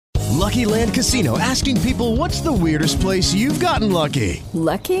Lucky Land Casino, asking people, what's the weirdest place you've gotten lucky?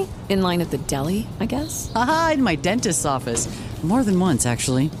 Lucky? In line at the deli, I guess? Aha, in my dentist's office. More than once,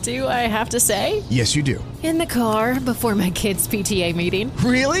 actually. Do I have to say? Yes, you do. In the car before my kids' PTA meeting.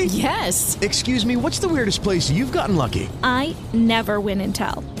 Really? Yes. Excuse me, what's the weirdest place you've gotten lucky? I never win and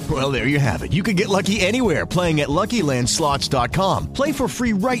tell. Well, there you have it. You can get lucky anywhere, playing at LuckyLandSlots.com. Play for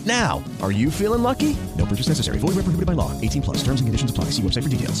free right now. Are you feeling lucky? No purchase necessary. Void where prohibited by law. 18 plus. Terms and conditions apply. See website for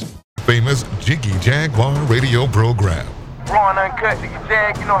details. Famous Jiggy Jaguar radio program. Raw and uncut. Jiggy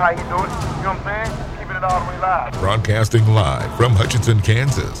Jag, you know how you do it. You know what I'm saying? Keeping it all the way live. Broadcasting live from Hutchinson,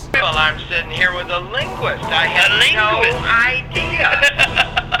 Kansas. Well, I'm sitting here with a linguist. I had no idea.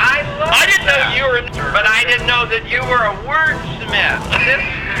 I didn't know you were, but I didn't know that you were a wordsmith.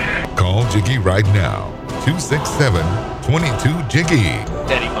 Call Jiggy right now. 267-22-JIGGY.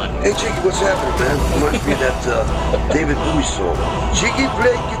 Daddy Money. Hey, Jiggy, what's happening, man? Reminds me of that David Bowie song. Jiggy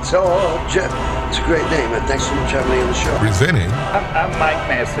play guitar. It's a great name, man. Thanks so much for having me on the show. Presenting. I'm Mike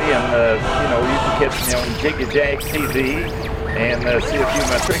Massey, and, you can catch me on Jiggy Jag TV and see a few of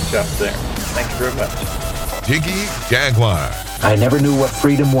my trick shots there. Thank you very much. Jiggy Jaguar. I never knew what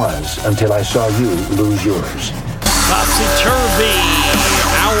freedom was until I saw you lose yours. Topsy-turvy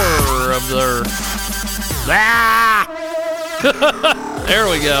hour of the... Ah! There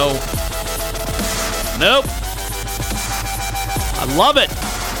we go. Nope. I love it.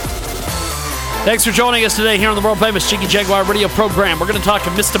 Thanks for joining us today here on the world-famous Jiggy Jaguar radio program. We're going to talk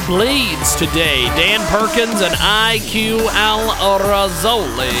to Mr. Blades today. Dan Perkins and IQ Al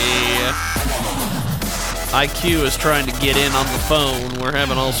Razzoli. IQ is trying to get in on the phone. We're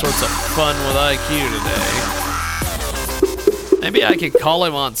having all sorts of fun with IQ today. Maybe I could call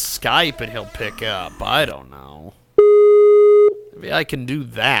him on Skype and he'll pick up. I don't know. Maybe I can do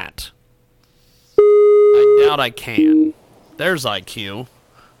that. I doubt I can. There's IQ.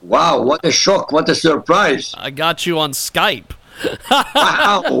 Wow, what a shock. What a surprise. I got you on Skype.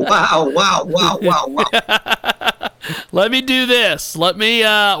 Wow. Let me do this.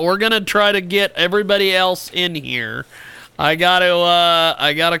 We're going to try to get everybody else in here. I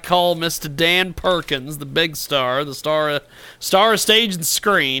gotta call Mr. Dan Perkins, the big star, the star of stage and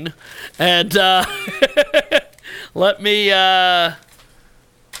screen, and we're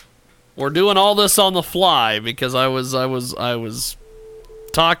doing all this on the fly because I was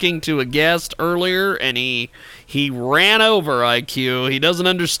talking to a guest earlier and he ran over IQ. He doesn't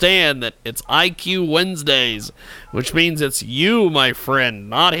understand that it's IQ Wednesdays, which means it's you, my friend,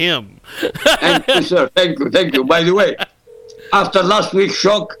 not him. Thank you, sir. Thank you. By the way, after last week's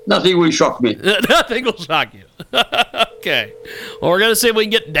shock, nothing will shock me. Nothing will shock you. Okay. Well, we're going to see if we can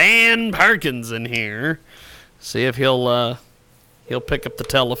get Dan Perkins in here. See if he'll pick up the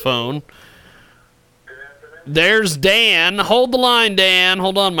telephone. There's Dan. Hold the line, Dan.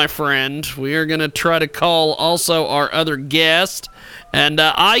 Hold on, my friend. We are going to try to call also our other guest. And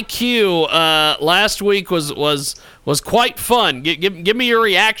IQ last week was quite fun. Give me your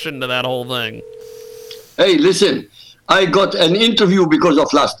reaction to that whole thing. Hey, listen. I got an interview because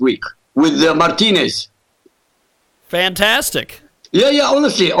of last week with Martinez. Fantastic. Yeah,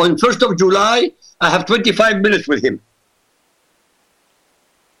 honestly, on 1st of July, I have 25 minutes with him.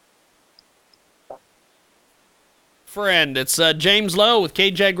 Friend, it's James Lowe with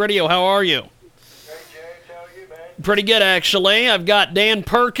KJAG Radio. How are you? Hey, James, how are you, man? Pretty good, actually. I've got Dan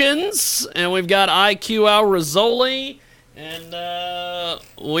Perkins, and we've got IQ Al Razzoli. And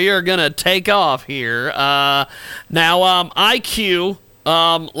we are going to take off here. Now, IQ,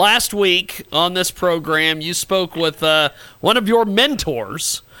 last week on this program, you spoke with one of your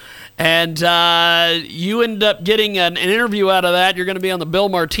mentors, and you ended up getting an interview out of that. You're going to be on the Bill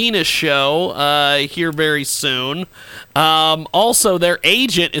Martinez show here very soon. Also, their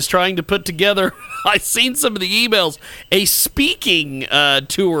agent is trying to put together, I've seen some of the emails, a speaking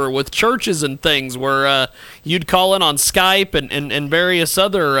tour with churches and things where you'd call in on Skype and various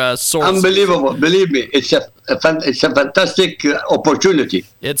other sources. Unbelievable. Believe me, it's a fantastic opportunity.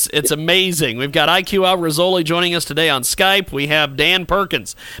 It's amazing. We've got IQ Al Razzoli joining us today on Skype. We have Dan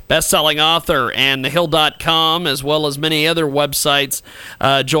Perkins, best-selling author, and TheHill.com, as well as many other websites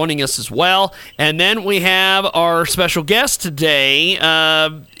joining us as well. And then we have our special guest today.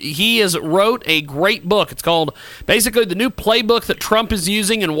 He has wrote a great book. It's called basically the new playbook that Trump is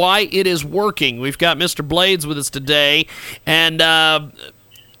using and why it is working. We've got Mr. Blades with us today. And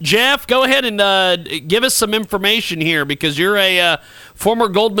Jeff, go ahead and give us some information here, because you're a former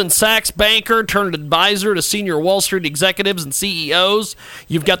Goldman Sachs banker turned advisor to senior Wall Street executives and CEOs.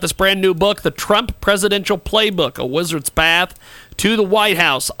 You've got this brand new book, The Trump Presidential Playbook, A Wizard's Path to the White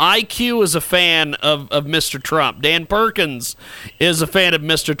House. IQ is a fan of Mr. Trump. Dan Perkins is a fan of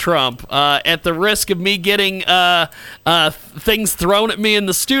Mr. Trump. At the risk of me getting things thrown at me in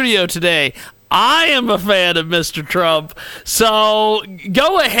the studio today, I am a fan of Mr. Trump. So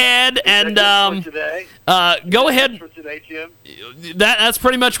go ahead and go ahead. For today, Jim? That's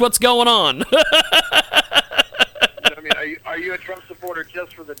pretty much what's going on. I mean, are you a Trump supporter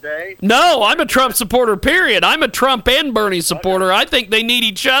just for the day? No, I'm a Trump supporter, period. I'm a Trump and Bernie supporter. I think they need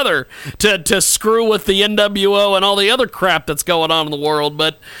each other to screw with the NWO and all the other crap that's going on in the world.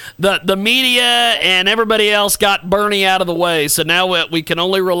 But the media and everybody else got Bernie out of the way, so now we can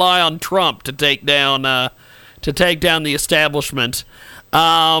only rely on Trump to take down the establishment.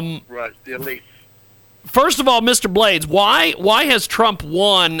 Right, the elite. First of all, Mr. Blades, why has Trump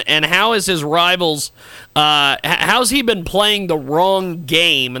won, and how is his rivals? How's he been playing the wrong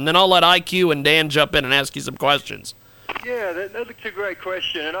game? And then I'll let IQ and Dan jump in and ask you some questions. Yeah, that's a great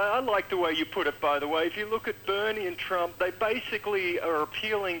question, and I like the way you put it, by the way. If you look at Bernie and Trump, they basically are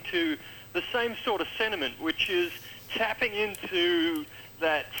appealing to the same sort of sentiment, which is tapping into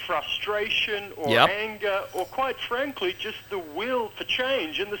that frustration or anger or, quite frankly, just the will for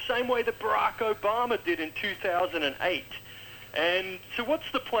change in the same way that Barack Obama did in 2008. And so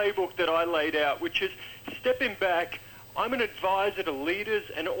what's the playbook that I laid out, which is stepping back. I'm an advisor to leaders,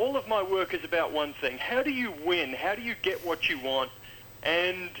 and all of my work is about one thing. How do you win? How do you get what you want?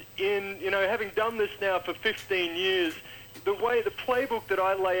 And in, having done this now for 15 years, the playbook that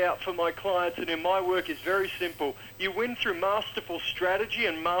I lay out for my clients and in my work is very simple. You win through masterful strategy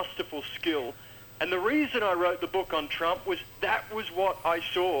and masterful skill. And the reason I wrote the book on Trump was that was what I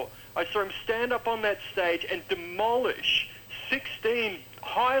saw. I saw him stand up on that stage and demolish 16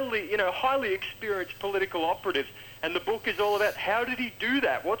 highly experienced political operatives. And the book is all about how did he do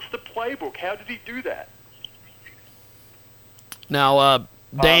that? What's the playbook? How did he do that? Now,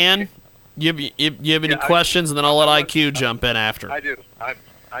 Dan, you have any questions, and then I'll let IQ jump in after. I do.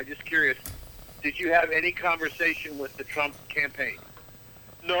 I'm just curious. Did you have any conversation with the Trump campaign?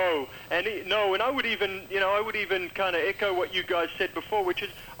 No, and I would even kind of echo what you guys said before, which is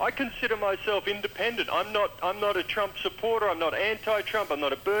I consider myself independent. I'm not a Trump supporter. I'm not anti-Trump. I'm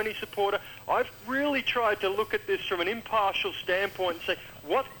not a Bernie supporter. I've really tried to look at this from an impartial standpoint and say,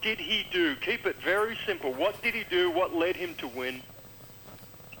 what did he do? Keep it very simple. What did he do? What led him to win?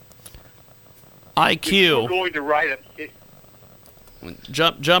 IQ. We're going to write it.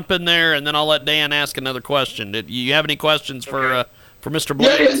 Jump in there, and then I'll let Dan ask another question. Do you have any questions for Mr.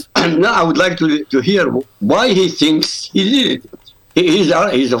 Blades? Yeah, no, I would like to hear why he thinks he did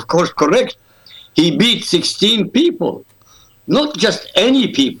it. He's of course correct. He beat 16 people, not just any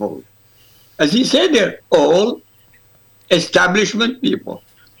people. As he said, they're all establishment people.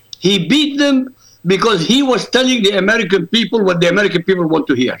 He beat them because he was telling the American people what the American people want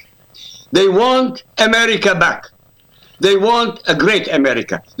to hear. They want America back. They want a great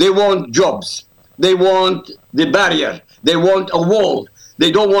America. They want jobs. They want the barrier. They want a wall.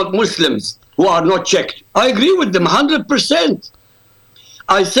 They don't want Muslims who are not checked. I agree with them 100%.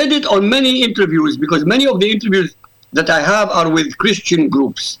 I said it on many interviews because many of the interviews that I have are with Christian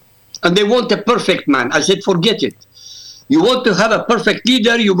groups. And they want a perfect man. I said, forget it. You want to have a perfect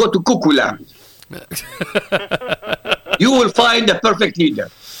leader, you go to Cuckoo Land. You will find a perfect leader.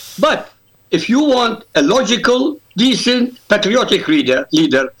 But if you want a logical, decent, patriotic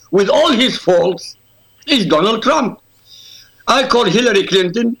leader with all his faults, is Donald Trump. I call Hillary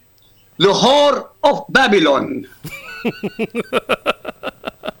Clinton the whore of Babylon.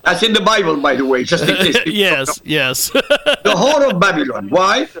 That's in the Bible, by the way, just in case. Yes. The whore of Babylon.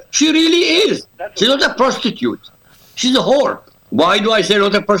 Why? She really is. She's not a prostitute. She's a whore. Why do I say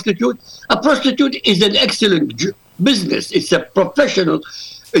not a prostitute? A prostitute is an excellent business. It's a professional.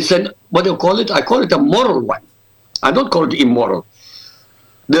 It's what do you call it? I call it a moral one. I don't call it immoral.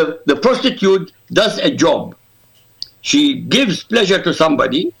 The prostitute does a job. She gives pleasure to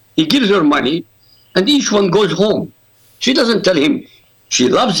somebody. He gives her money, and each one goes home. She doesn't tell him she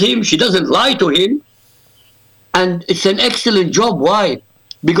loves him. She doesn't lie to him. And it's an excellent job. Why?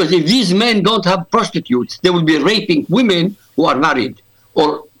 Because if these men don't have prostitutes, they will be raping women who are married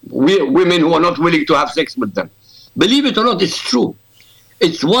or women who are not willing to have sex with them. Believe it or not, it's true.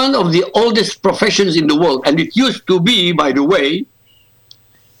 It's one of the oldest professions in the world. And it used to be, by the way,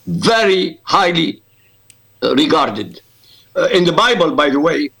 very highly regarded. In the Bible, by the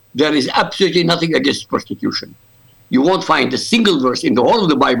way, there is absolutely nothing against prostitution. You won't find a single verse in the whole of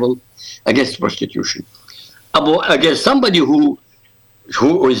the Bible against prostitution. Against somebody who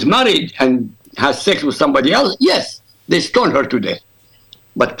is married and has sex with somebody else, yes, they stone her to death.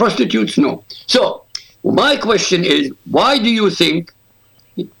 But prostitutes, no. So my question is, why do you think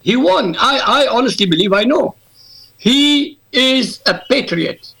he won? I honestly believe I know. He is a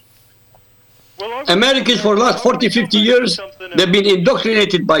patriot. Americans for the last 40, 50 years, they've been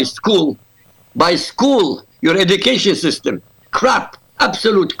indoctrinated by school. By school, your education system. Crap.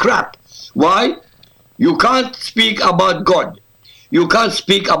 Absolute crap. Why? You can't speak about God. You can't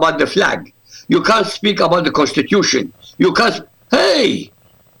speak about the flag. You can't speak about the Constitution. You can't... Hey!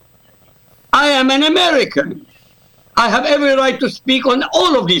 I am an American. I have every right to speak on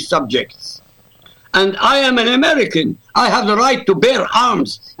all of these subjects. And I am an American. I have the right to bear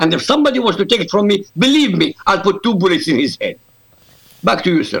arms. And if somebody wants to take it from me, believe me, I'll put 2 bullets in his head. Back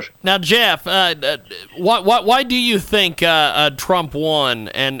to you, sir. Now, Jeff, why do you think Trump won,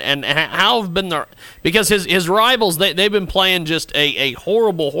 and how have been the... Because his rivals, they've been playing just a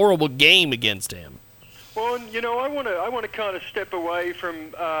horrible game against him. Well, I want to kind of step away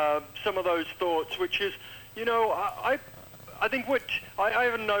from some of those thoughts, which is, I think I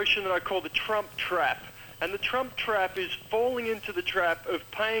have a notion that I call the Trump trap. And the Trump trap is falling into the trap of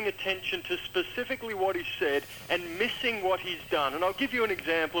paying attention to specifically what he said and missing what he's done. And I'll give you an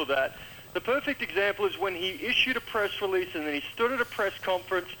example of that. The perfect example is when he issued a press release and then he stood at a press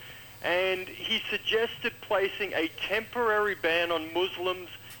conference and he suggested placing a temporary ban on Muslims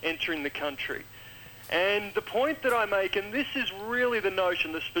entering the country. And the point that I make, and this is really the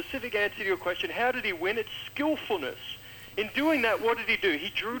notion, the specific answer to your question, how did he win? It's skillfulness. In doing that, what did he do? He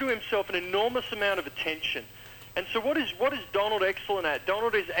drew to himself an enormous amount of attention. And so what is Donald excellent at?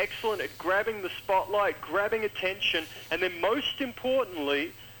 Donald is excellent at grabbing the spotlight, grabbing attention, and then most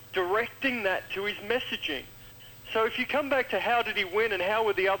importantly, directing that to his messaging. So if you come back to how did he win and how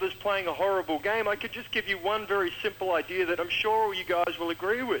were the others playing a horrible game, I could just give you one very simple idea that I'm sure all you guys will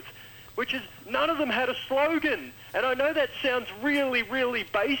agree with, which is none of them had a slogan. And I know that sounds really, really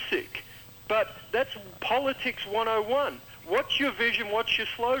basic, but that's politics 101. What's your vision? What's your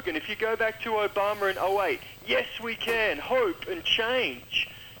slogan? If you go back to Obama in 2008, yes, we can, hope and change.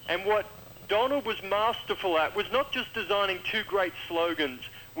 And what Donald was masterful at was not just designing 2 great slogans,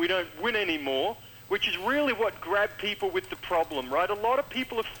 we don't win anymore, which is really what grabbed people with the problem, right? A lot of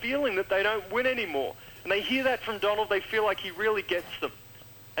people are feeling that they don't win anymore. And they hear that from Donald, they feel like he really gets them.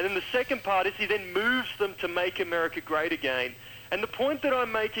 And then the second part is he then moves them to make America great again. And the point that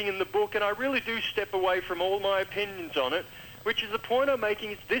I'm making in the book, and I really do step away from all my opinions on it, which is the point I'm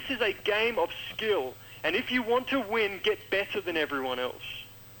making is this is a game of skill. And if you want to win, get better than everyone else.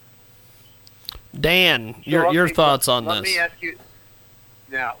 Dan, your thoughts on this? Let me ask you,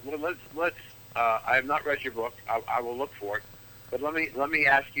 now, let's I have not read your book. I will look for it. But let me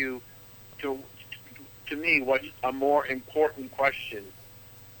ask you, to me, what's a more important question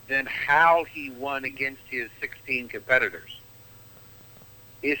than how he won against his 16 competitors?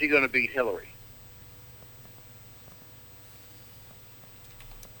 Is he going to beat Hillary?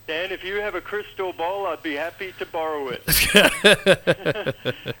 Dan, if you have a crystal ball, I'd be happy to borrow it.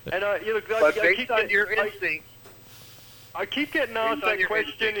 And based on your instinct, I keep getting asked that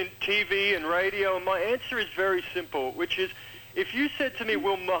question in TV and radio, and my answer is very simple, which is, if you said to me,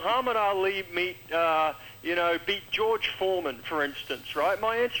 will Muhammad Ali beat George Foreman, for instance, right?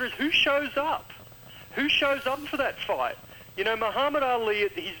 My answer is, who shows up? Who shows up for that fight? Muhammad Ali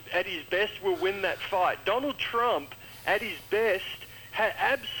at his best will win that fight. Donald Trump at his best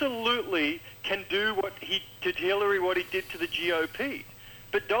absolutely can do what he did to Hillary, what he did to the GOP.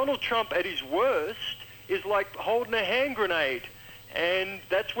 But Donald Trump at his worst is like holding a hand grenade. And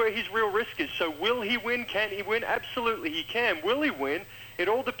that's where his real risk is. So will he win? Can he win? Absolutely he can. Will he win? It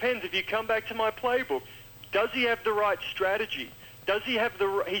all depends. If you come back to my playbook, does he have the right strategy? Does he have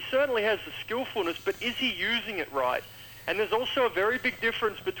he certainly has the skillfulness, but is he using it right? And there's also a very big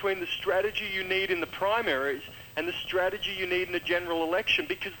difference between the strategy you need in the primaries and the strategy you need in a general election,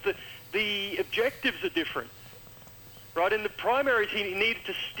 because the objectives are different. Right, in the primaries, he needed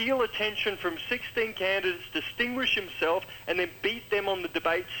to steal attention from 16 candidates, distinguish himself, and then beat them on the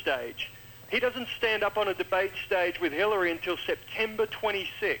debate stage. He doesn't stand up on a debate stage with Hillary until September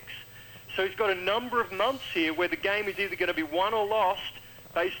 26. So he's got a number of months here where the game is either going to be won or lost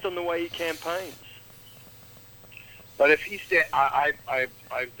based on the way he campaigns. But if he said,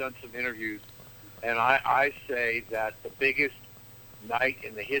 I've done some interviews, and I say that the biggest night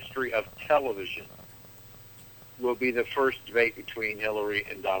in the history of television will be the first debate between Hillary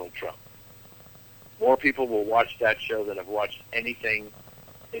and Donald Trump. More people will watch that show than have watched anything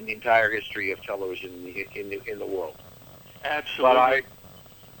in the entire history of television in the world. Absolutely.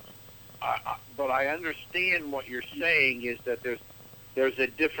 But I understand what you're saying is that there's a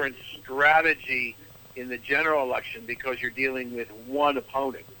different strategy in the general election because you're dealing with one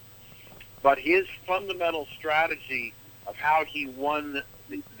opponent. But his fundamental strategy of how he won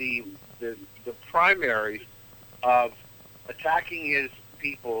the primaries of attacking his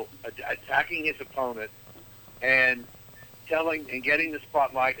people, attacking his opponent, and getting the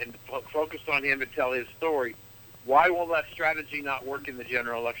spotlight and focused on him to tell his story. Why will that strategy not work in the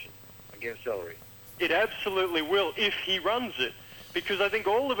general election against Hillary? It absolutely will if he runs it, because I think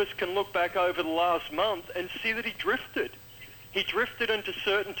all of us can look back over the last month and see that he drifted. He drifted into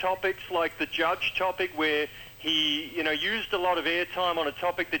certain topics like the judge topic, where he, used a lot of airtime on a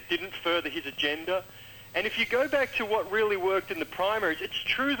topic that didn't further his agenda. And if you go back to what really worked in the primaries, it's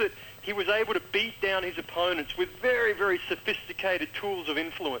true that he was able to beat down his opponents with very, very sophisticated tools of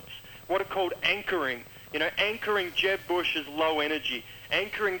influence, what are called anchoring. Anchoring Jeb Bush as low energy,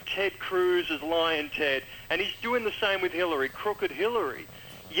 anchoring Ted Cruz as Lion Ted, and he's doing the same with Hillary, crooked Hillary.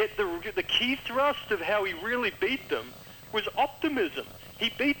 Yet the key thrust of how he really beat them was optimism.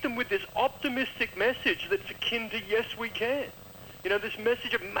 He beat them with this optimistic message that's akin to yes, we can. This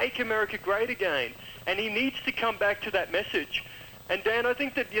message of make America great again. And he needs to come back to that message. And Dan, I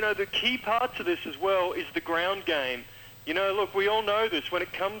think that, the key parts of this as well is the ground game. Look, we all know this. When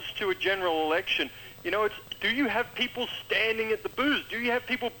it comes to a general election, it's, do you have people standing at the booths? Do you have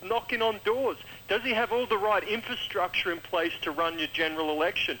people knocking on doors? Does he have all the right infrastructure in place to run your general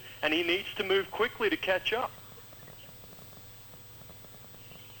election? And he needs to move quickly to catch up.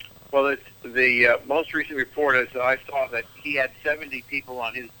 Well, the most recent report is that I saw that he had 70 people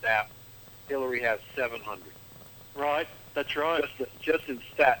on his staff. Hillary has 700. Right, that's right. Just in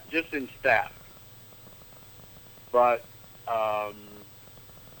staff. But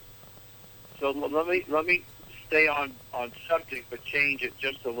so let me stay on subject, but change it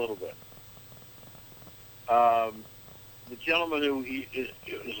just a little bit. The gentleman who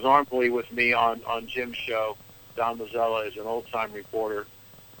is normally with me on Jim's show, Don Mazzella, is an old-time reporter,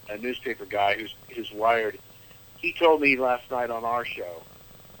 a newspaper guy who's wired. He told me last night on our show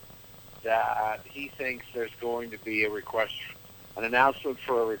that he thinks there's going to be an announcement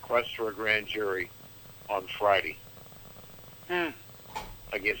for a request for a grand jury on Friday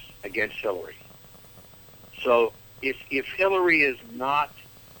against Hillary. So if Hillary is not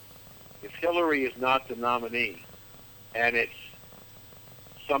the nominee, and it's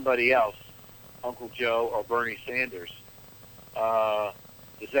somebody else, Uncle Joe or Bernie Sanders,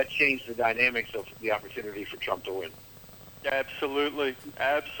 does that change the dynamics of the opportunity for Trump to win? Absolutely.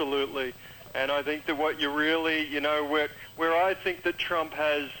 And I think that what you really, where I think that Trump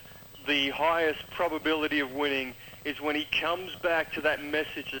has the highest probability of winning is when he comes back to that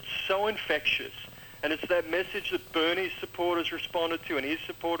message that's so infectious. And it's that message that Bernie's supporters responded to and his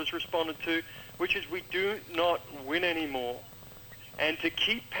supporters responded to, which is we do not win anymore. And to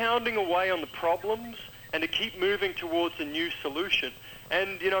keep pounding away on the problems and to keep moving towards a new solution.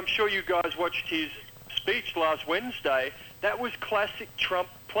 And, I'm sure you guys watched his speech last Wednesday. That was classic Trump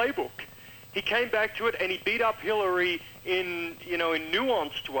playbook. He came back to it and he beat up Hillary in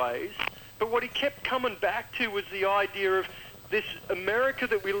nuanced ways. But what he kept coming back to was the idea of this America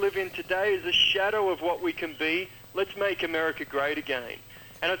that we live in today is a shadow of what we can be. Let's make America great again.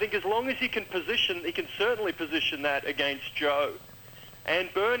 And I think as long as he can certainly position that against Joe.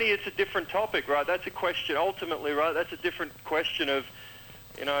 And Bernie, it's a different topic, right? That's a question, ultimately, right? That's a different question of,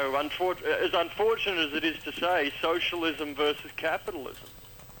 as unfortunate as it is to say, socialism versus capitalism.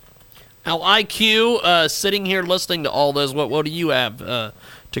 Now, IQ, sitting here listening to all this, what do you have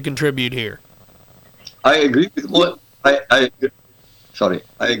to contribute here? I agree with what I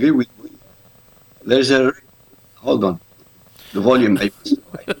agree with. There's hold on, the volume.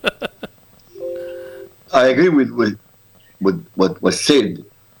 I agree with what was said,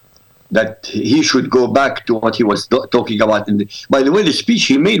 that he should go back to what he was talking about. By the way, the speech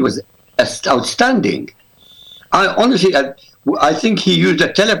he made was outstanding. I think he used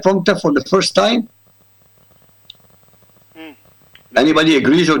a teleprompter for the first time. Anybody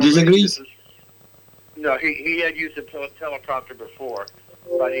agrees or disagrees? No, he had used a teleprompter before.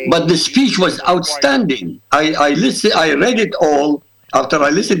 But the speech was outstanding. I read it all. After I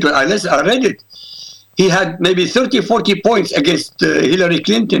listened to it, I read it. He had maybe 30, 40 points against Hillary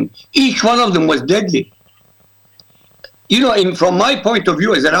Clinton. Each one of them was deadly. From my point of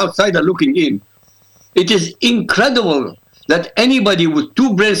view as an outsider looking in, it is incredible that anybody with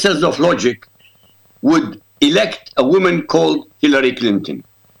two brain cells of logic would elect a woman called Hillary Clinton.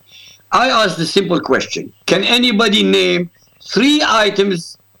 I asked the simple question: can anybody name 3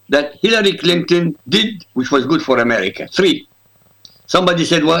 items that Hillary Clinton did, which was good for America? 3. Somebody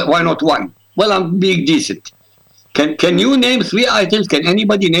said, well, why not 1? Well, I'm being decent. Can you name 3 items? Can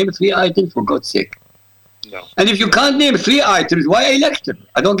anybody name 3 items, for God's sake? No. And if you can't name 3 items, why elect her?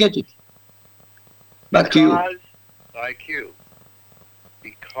 I don't get it. Back to you. IQ.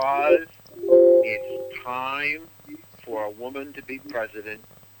 Because it's time for a woman to be president,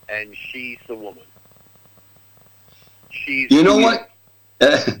 and she's the woman. You know what?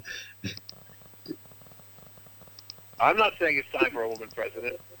 I'm not saying it's time for a woman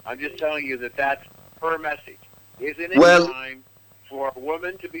president. I'm just telling you that that's her message. Isn't it time for a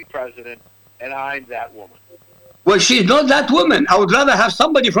woman to be president, and I'm that woman? Well, she's not that woman. I would rather have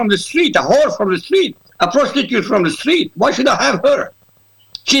somebody from the street, a whore from the street, a prostitute from the street. Why should I have her?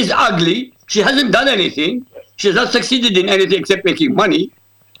 She's ugly. She hasn't done anything. She has not succeeded in anything except making money.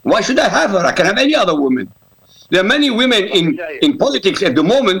 Why should I have her? I can have any other woman. There are many women in politics at the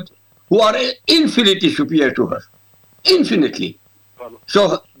moment who are infinitely superior to her. Infinitely.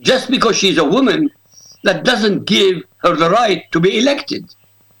 So just because she's a woman, that doesn't give her the right to be elected.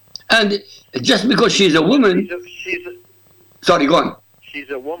 And just because she's a woman... Sorry, go on. She's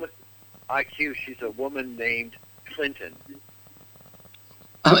a woman. IQ, she's a woman named Clinton.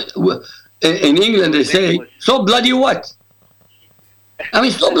 In England they say, so bloody what? I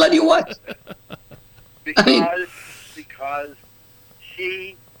mean, so bloody what? Because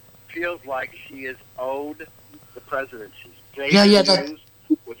she feels like she is owed the presidency. That's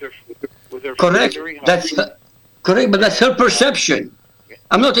with her correct. That's correct, but that's her perception.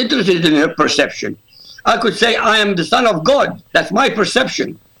 I'm not interested in her perception. I could say I am the son of God. That's my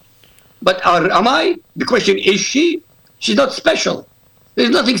perception. But am I? The question is she? She's not special. There's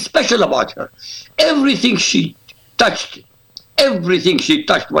nothing special about her. Everything she touched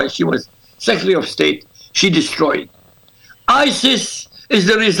while she was Secretary of State, she destroyed. ISIS is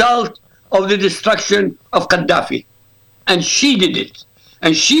the result of the destruction of Gaddafi. And she did it.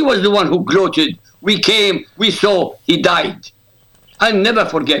 And she was the one who gloated. We came, we saw, he died. I'll never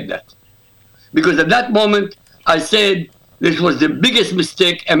forget that. Because at that moment, I said this was the biggest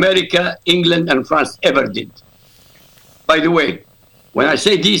mistake America, England, and France ever did. By the way, when I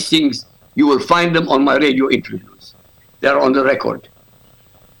say these things, you will find them on my radio interviews. They're on the record.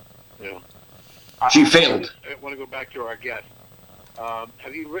 Yeah. She failed. I want to go back to our guest.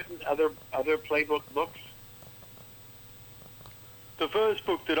 Have you written other playbook books? The first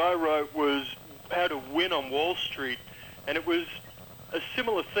book that I wrote was How to Win on Wall Street, and it was a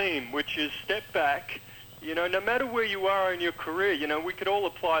similar theme, which is step back. You know, no matter where you are in your career, you know, we could all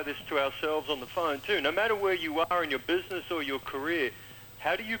apply this to ourselves on the phone too. No matter where you are in your business or your career,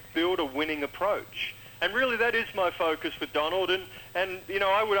 how do you build a winning approach? And really that is my focus with Donald. And you know,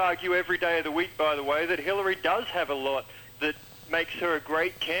 I would argue every day of the week, by the way, that Hillary does have a lot that makes her a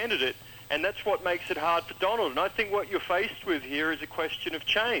great candidate. And that's what makes it hard for Donald. And I think what you're faced with here is a question of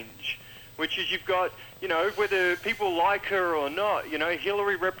change, which is you've got, you know, whether people like her or not, you know,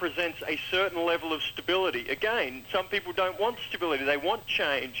 Hillary represents a certain level of stability. Again, some people don't want stability, they want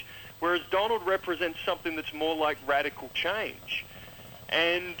change, whereas Donald represents something that's more like radical change.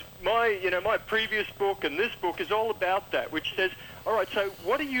 And my previous book and this book is all about that, which says, all right, so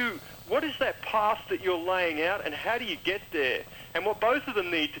what is that path that you're laying out and how do you get there? And what both of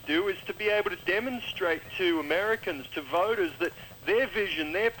them need to do is to be able to demonstrate to Americans, to voters, that their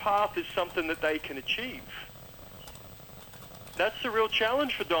vision, their path is something that they can achieve. That's the real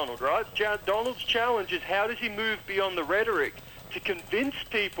challenge for Donald, right? Donald's challenge is how does he move beyond the rhetoric to convince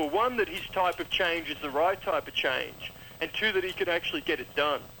people, one, that his type of change is the right type of change, and two, that he can actually get it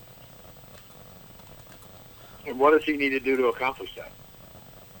done. And what does he need to do to accomplish that?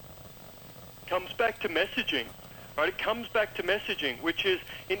 Comes back to messaging, right? It comes back to messaging, which is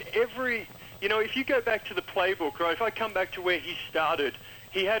in every... You know, if you go back to the playbook, right, if I come back to where he started,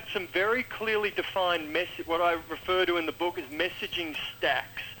 he had some very clearly defined what I refer to in the book as messaging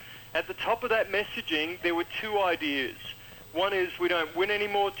stacks. At the top of that messaging, there were 2 ideas. One is we don't win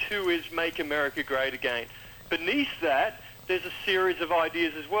anymore. 2 is make America great again. Beneath that, there's a series of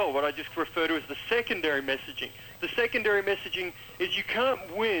ideas as well, what I just refer to as the secondary messaging. The secondary messaging is you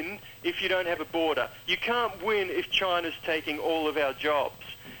can't win if you don't have a border. You can't win if China's taking all of our jobs.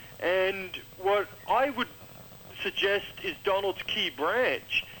 And what I would suggest is Donald's key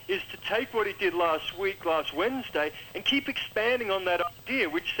branch is to take what he did last Wednesday, and keep expanding on that idea,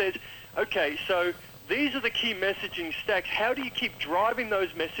 which says, okay, so these are the key messaging stacks. How do you keep driving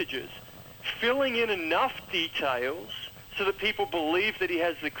those messages, filling in enough details so that people believe that he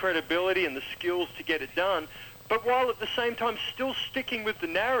has the credibility and the skills to get it done, but while at the same time still sticking with the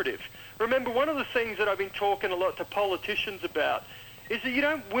narrative? Remember, one of the things that I've been talking a lot to politicians about is that you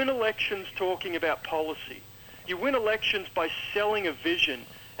don't win elections talking about policy. You win elections by selling a vision,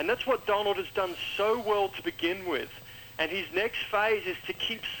 and that's what Donald has done so well to begin with. And his next phase is to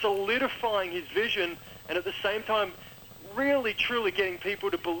keep solidifying his vision and at the same time really, truly getting people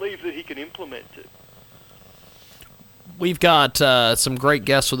to believe that he can implement it. We've got some great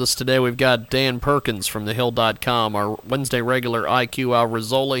guests with us today. We've got Dan Perkins from thehill.com, our Wednesday regular IQ Al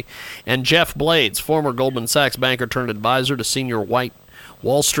Rizzoli, and Jeff Blades, former Goldman Sachs banker turned advisor to senior white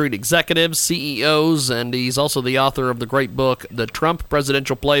Wall Street executives, CEOs, and he's also the author of the great book, The Trump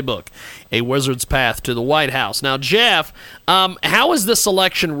Presidential Playbook, A Wizard's Path to the White House. Now, Jeff, how is this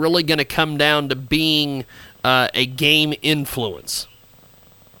election really going to come down to being a game influence?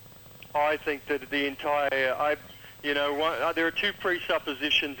 I think that the entire, there are two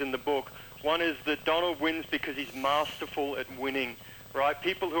presuppositions in the book. One is that Donald wins because he's masterful at winning, right?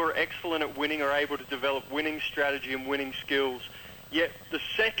 People who are excellent at winning are able to develop winning strategy and winning skills. Yet the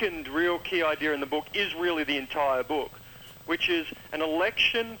second real key idea in the book is really the entire book, which is an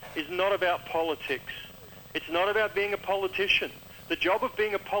election is not about politics. It's not about being a politician. The job of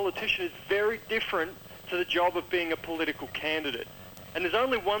being a politician is very different to the job of being a political candidate. And there's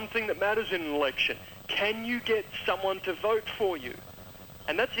only one thing that matters in an election. Can you get someone to vote for you?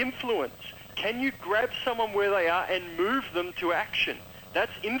 And that's influence. Can you grab someone where they are and move them to action?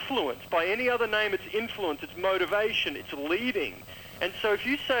 That's influence. By any other name, it's influence, it's motivation, it's leading. And so if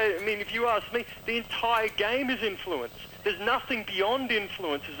you ask me, the entire game is influence. There's nothing beyond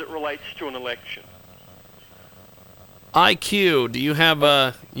influence as it relates to an election. IQ, do you have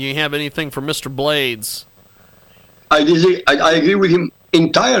anything for Mr. Blades? I agree with him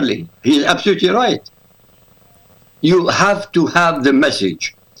entirely. He's absolutely right. You have to have the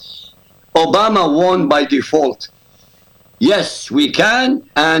message. Obama won by default. Yes, we can,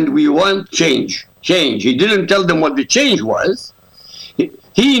 and we want change. Change. He didn't tell them what the change was.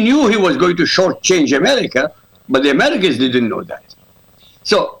 He knew he was going to shortchange America, but the Americans didn't know that.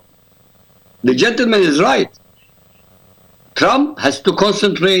 So, the gentleman is right. Trump has to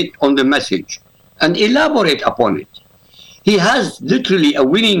concentrate on the message and elaborate upon it. He has literally a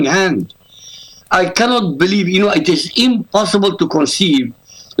winning hand. I cannot believe, it is impossible to conceive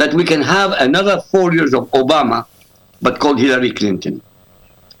that we can have another 4 years of Obama, but called Hillary Clinton.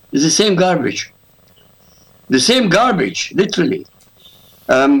 It's the same garbage. The same garbage, literally.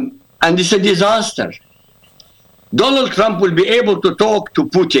 And it's a disaster. Donald Trump will be able to talk to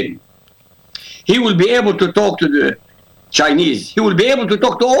Putin. He will be able to talk to the Chinese. He will be able to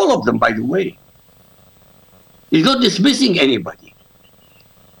talk to all of them, by the way. He's not dismissing anybody.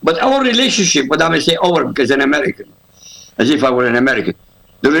 But our relationship, when I say our because an American, as if I were an American,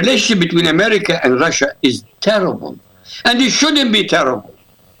 the relationship between America and Russia is terrible. And it shouldn't be terrible.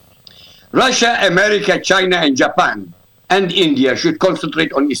 Russia, America, China, and Japan, and India should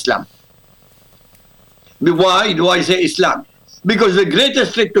concentrate on Islam. Why do I say Islam? Because the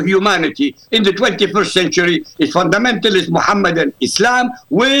greatest threat to humanity in the 21st century is fundamentalist Mohammedan Islam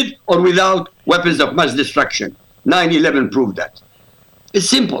with or without weapons of mass destruction. 9/11 proved that. It's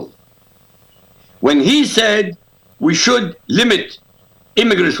simple. When he said we should limit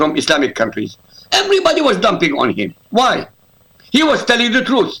immigrants from Islamic countries, everybody was dumping on him. Why? He was telling the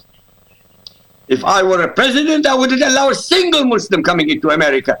truth. If I were a president, I wouldn't allow a single Muslim coming into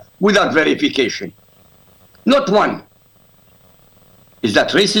America without verification. Not one. Is that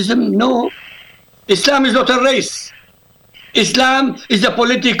racism? No. Islam is not a race. Islam is a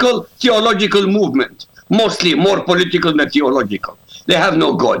political, theological movement. Mostly more political than theological. They have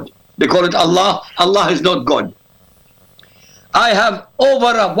no God. They call it Allah. Allah is not God. I have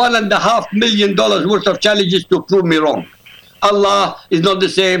over $1.5 million worth of challenges to prove me wrong. Allah is not the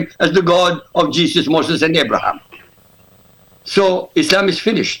same as the God of Jesus, Moses, and Abraham. So Islam is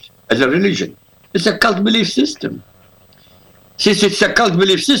finished as a religion. It's a cult belief system. Since it's a cult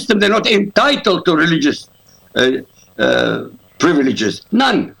belief system, they're not entitled to religious privileges.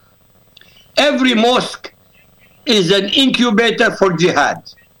 None. Every mosque is an incubator for jihad.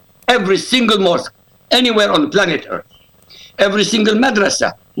 Every single mosque, anywhere on planet Earth. Every single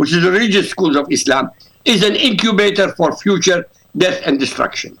madrasa, which is the religious schools of Islam, is an incubator for future death and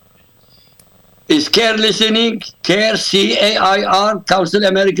destruction. Is CAIR listening? CAIR, C-A-I-R, Council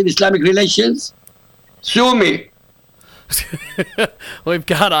American Islamic Relations? Sue me. We've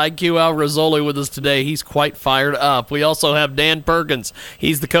got IQ Al Rizzoli with us today. He's quite fired up. We also have Dan Perkins.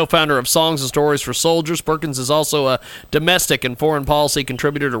 He's the co-founder of Songs and Stories for Soldiers. Perkins is also a domestic and foreign policy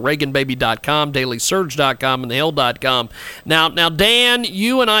contributor to ReaganBaby.com, DailySurge.com, and TheHill.com. Now, Dan,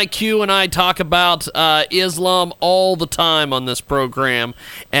 you and IQ and I talk about Islam all the time on this program.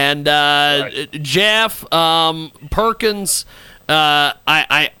 And Jeff, Perkins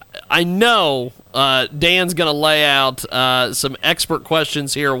I know Dan's going to lay out some expert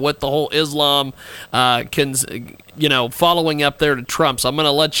questions here with the whole Islam, following up there to Trump. So I'm going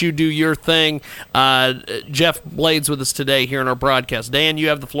to let you do your thing. Jeff Blade's with us today here in our broadcast. Dan, you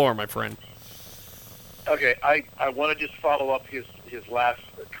have the floor, my friend. Okay, I want to just follow up his last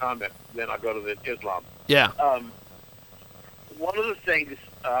comment, then I'll go to the Islam. Yeah. One of the things,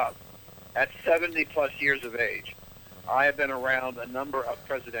 at 70-plus years of age, I have been around a number of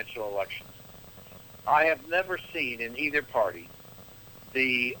presidential elections. I have never seen in either party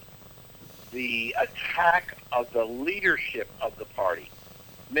the attack of the leadership of the party,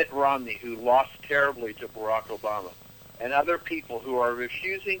 Mitt Romney, who lost terribly to Barack Obama, and other people who are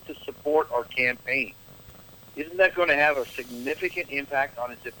refusing to support or campaign. Isn't that going to have a significant impact on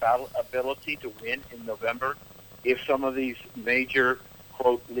his ability to win in November if some of these major,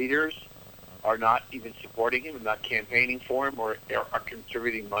 quote, leaders are not even supporting him and not campaigning for him or are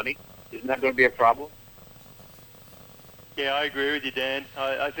contributing money? Isn't that going to be a problem? Yeah, I agree with you, Dan.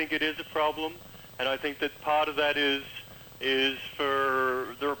 I think it is a problem, and I think that part of that is for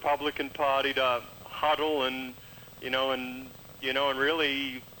the Republican Party to huddle and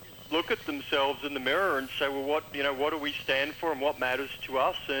really look at themselves in the mirror and say, well, what do we stand for and what matters to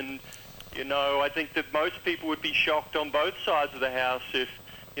us? And I think that most people would be shocked on both sides of the house if,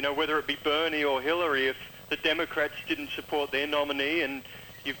 whether it be Bernie or Hillary, if the Democrats didn't support their nominee, and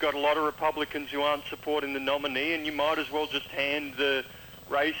you've got a lot of Republicans who aren't supporting the nominee, and you might as well just hand the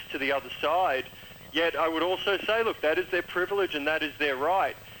race to the other side. Yet I would also say, look, that is their privilege and that is their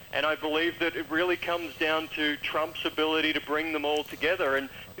right. And I believe that it really comes down to Trump's ability to bring them all together. And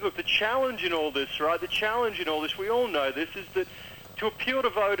look, the challenge in all this, right, we all know this, is that to appeal to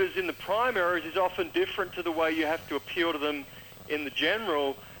voters in the primaries is often different to the way you have to appeal to them in the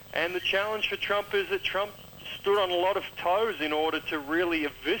general. And the challenge for Trump is that Trump stood on a lot of toes in order to really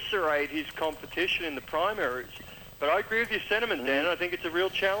eviscerate his competition in the primaries. But I agree with your sentiment, Dan. I think it's a real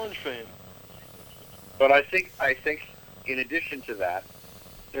challenge for him. But I think in addition to that,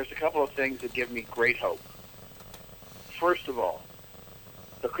 there's a couple of things that give me great hope. First of all,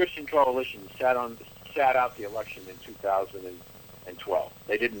 the Christian Coalition sat out the election in 2012.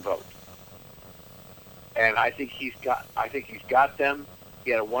 They didn't vote, and I think he's got them.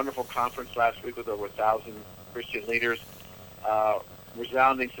 He had a wonderful conference last week with over 1,000 Christian leaders,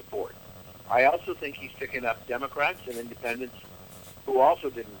 resounding support. I also think he's picking up Democrats and independents who also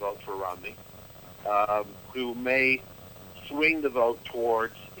didn't vote for Romney, who may swing the vote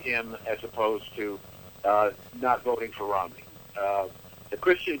towards him as opposed to not voting for Romney. The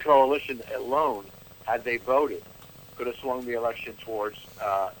Christian Coalition alone, had they voted, could have swung the election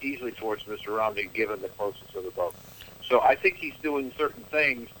easily towards Mr. Romney, given the closeness of the vote. So I think he's doing certain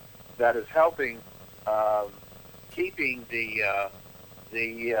things that is helping keeping the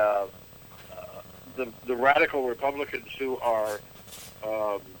radical Republicans who are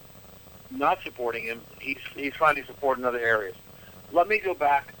not supporting him. He's finding support in other areas. Let me go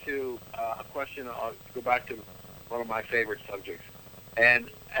back to a question. I'll go back to one of my favorite subjects, and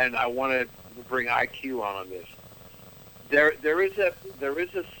I want to bring IQ on this. There is a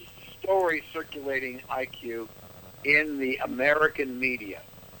story circulating, IQ, in the American media,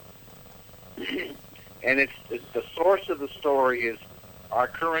 and it's the source of the story is our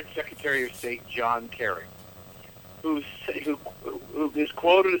current Secretary of State John Kerry, who is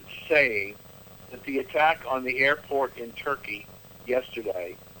quoted saying that the attack on the airport in Turkey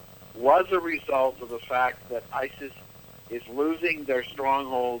yesterday was a result of the fact that ISIS is losing their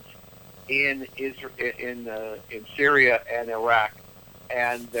strongholds in Syria and Iraq,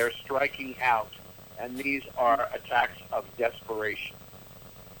 and they're striking out, and these are attacks of desperation.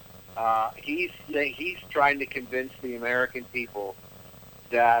 He's trying to convince the American people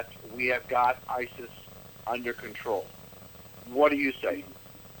that we have got ISIS under control. What do you say?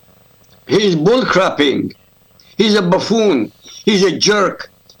 He's bullcrapping. He's a buffoon. He's a jerk.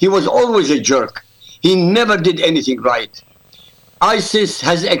 He was always a jerk. He never did anything right. ISIS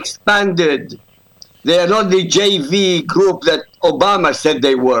has expanded. They are not the JV group that Obama said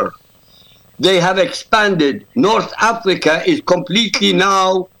they were. They have expanded. North Africa is completely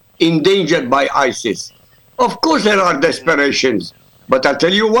now endangered by ISIS. Of course there are desperations, but I'll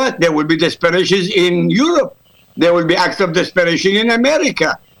tell you what, there will be desperations in Europe. There will be acts of desperation in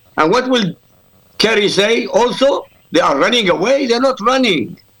America. And what will Kerry say also? They are running away? They're not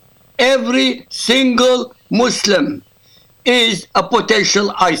running. Every single Muslim is a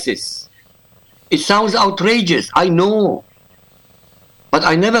potential ISIS. It sounds outrageous, I know. But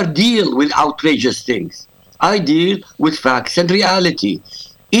I never deal with outrageous things. I deal with facts and reality.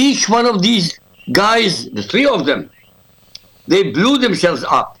 Each one of these guys, the three of them, They blew themselves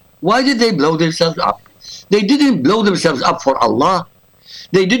up. Why did they blow themselves up? They didn't blow themselves up for Allah.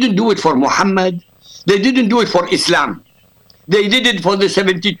 They didn't do it for Muhammad. They didn't do it for Islam. They did it for the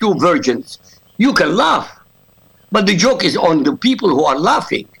 72 virgins. You can laugh, but the joke is on the people who are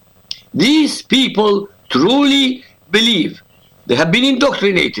laughing. These people truly believe, they have been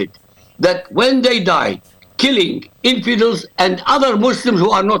indoctrinated, that when they die, killing infidels and other Muslims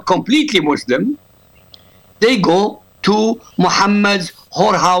who are not completely Muslim, they go to Muhammad's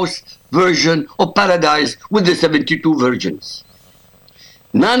whorehouse version of paradise with the 72 virgins.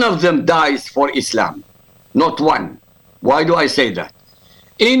 None of them dies for Islam. Not one. Why do I say that?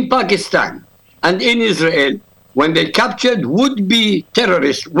 In Pakistan and in Israel, when they captured would-be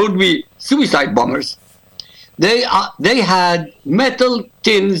terrorists, would-be suicide bombers, they had metal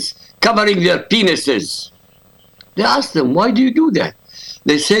tins covering their penises. They asked them, why do you do that?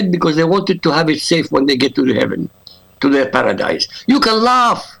 They said because they wanted to have it safe when they get to the heaven, to their paradise. You can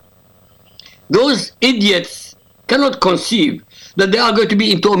laugh. Those idiots cannot conceive that they are going to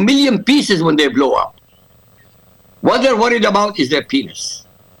be into a million pieces when they blow up. What they're worried about is their penis.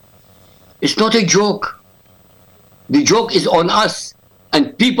 It's not a joke. The joke is on us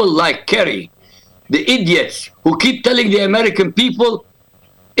and people like Kerry, the idiots who keep telling the American people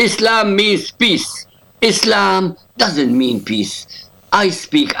Islam means peace. Islam doesn't mean peace. I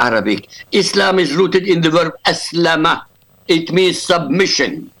speak Arabic. Islam is rooted in the verb aslama. It means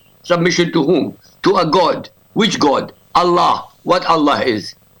submission. Submission to whom? To a God. Which God? Allah. What Allah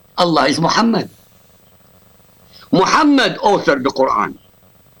is? Allah is Muhammad. Muhammad authored the Quran.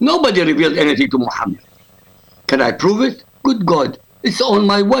 Nobody revealed anything to Muhammad. Can I prove it? Good God. It's on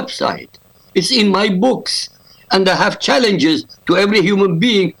my website. It's in my books. And I have challenges to every human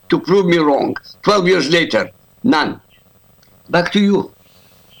being to prove me wrong. 12 years later, none. Back to you.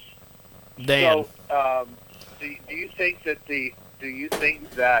 Dan. So, do you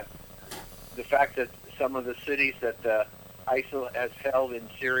think that the fact that some of the cities that ISIL has held in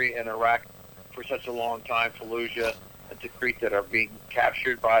Syria and Iraq for such a long time, Fallujah and Tikrit, that are being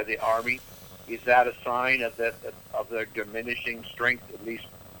captured by the army, is that a sign of their diminishing strength, at least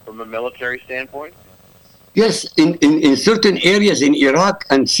from a military standpoint? Yes, in certain areas in Iraq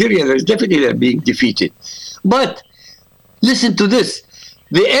and Syria, there's definitely being defeated. But listen to this.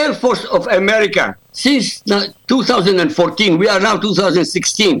 The Air Force of America, since 2014, we are now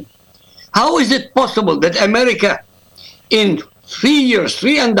 2016. How is it possible that America, in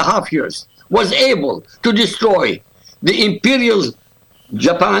 3.5 years, was able to destroy the Imperial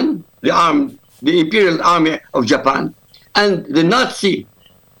Japan, the Imperial Army of Japan, and the Nazi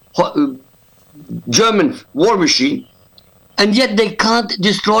German war machine, and yet they can't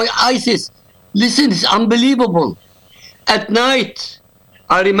destroy ISIS? Listen, it's unbelievable. At night,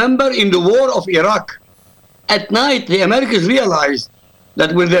 I remember in the war of Iraq, at night the Americans realized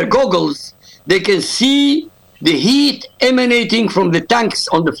that with their goggles, they can see the heat emanating from the tanks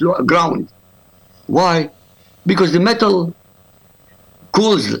on the ground. Why? Because the metal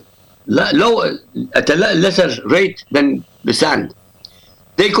cools low at a lesser rate than the sand.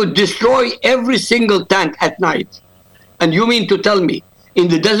 They could destroy every single tank at night. And you mean to tell me, in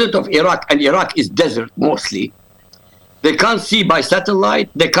the desert of Iraq, and Iraq is desert mostly, they can't see by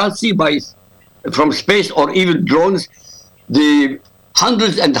satellite, they can't see from space or even drones, the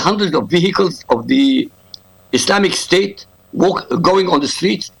hundreds and hundreds of vehicles of the Islamic State going on the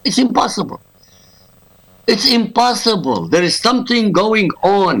streets? It's impossible. It's impossible. There is something going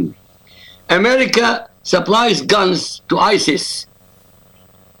on. America supplies guns to ISIS.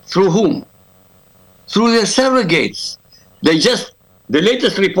 Through whom? Through their surrogates. The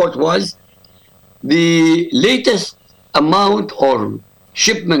latest report was the latest amount or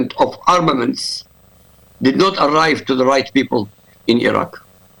shipment of armaments did not arrive to the right people in Iraq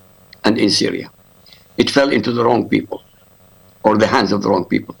and in Syria. It fell into the wrong people or the hands of the wrong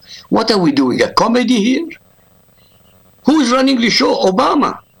people. What are we doing? A comedy here? Who's running the show?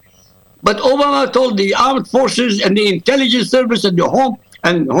 Obama. But Obama told the armed forces and the intelligence service and the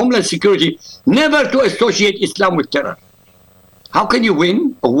Homeland Security never to associate Islam with terror. How can you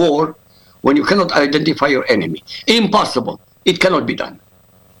win a war when you cannot identify your enemy? Impossible. It cannot be done.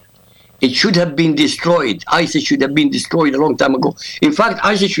 It should have been destroyed. ISIS should have been destroyed a long time ago. In fact,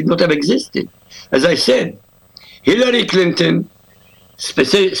 ISIS should not have existed. As I said, Hillary Clinton,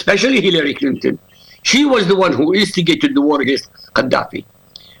 especially Hillary Clinton, she was the one who instigated the war against Gaddafi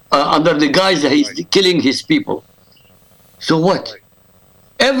under the guise that he's killing his people. So what?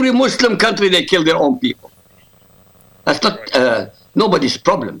 Every Muslim country, they kill their own people. That's not nobody's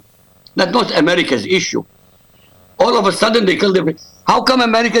problem. That's not America's issue. All of a sudden, they kill their people. How come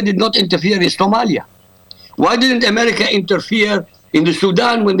America did not interfere in Somalia? Why didn't America interfere in the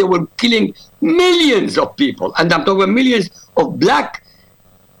Sudan when they were killing millions of people? And I'm talking about millions of black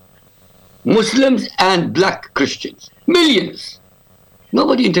Muslims and black Christians. Millions.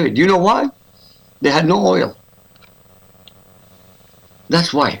 Nobody intervened. Do you know why? They had no oil.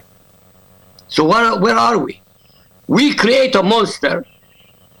 That's why. So where are we? We create a monster,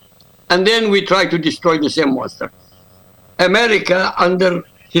 and then we try to destroy the same monster. America, under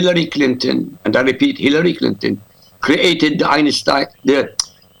Hillary Clinton, and I repeat, Hillary Clinton, created the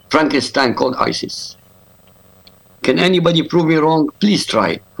Frankenstein called ISIS. Can anybody prove me wrong? Please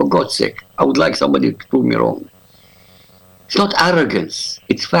try, for God's sake. I would like somebody to prove me wrong. It's not arrogance,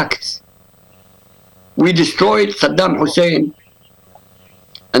 it's facts. We destroyed Saddam Hussein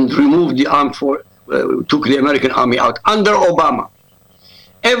and removed the armed force, took the American army out under Obama.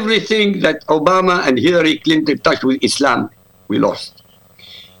 Everything that Obama and Hillary Clinton touched with Islam, we lost.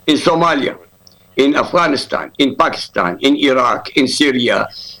 In Somalia, in Afghanistan, in Pakistan, in Iraq, in Syria,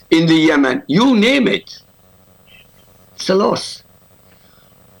 in the Yemen, you name it. It's a loss.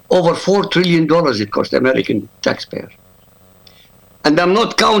 Over $4 trillion it cost the American taxpayer. And I'm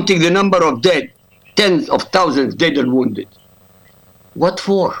not counting the number of dead, tens of thousands dead and wounded. What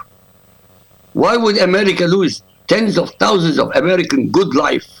for? Why would America lose tens of thousands of American good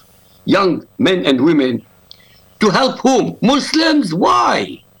life, young men and women, to help whom? Muslims?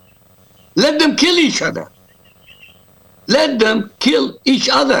 Why? Let them kill each other. Let them kill each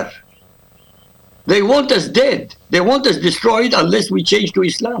other. They want us dead. They want us destroyed unless we change to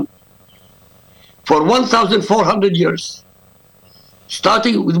Islam. For 1,400 years,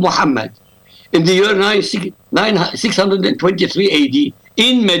 starting with Muhammad, in the year 623 AD,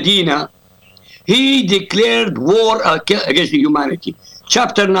 in Medina, he declared war against humanity.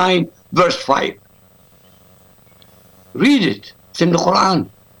 Chapter 9, verse 5. Read it. It's in the Quran.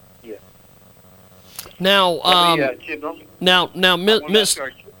 Yeah. Now,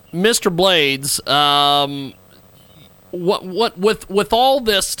 Mr. Blades, what with all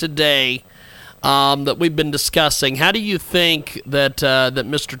this today that we've been discussing, how do you think that that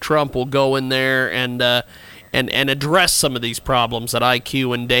Mr. Trump will go in there and address some of these problems that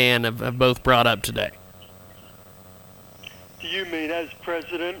IQ and Dan have both brought up today? Do you mean as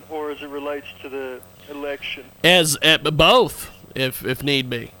president or as it relates to the election? As both, if need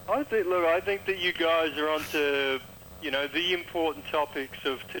be. I think that you guys are onto, the important topics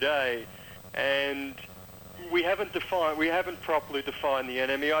of today, and we haven't properly defined the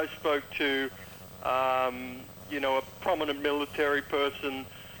enemy. I spoke to, a prominent military person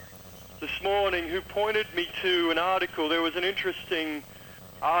this morning who pointed me to an article. There was an interesting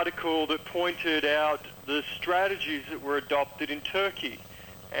article that pointed out the strategies that were adopted in Turkey.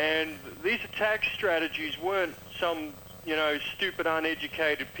 And these attack strategies weren't some, stupid,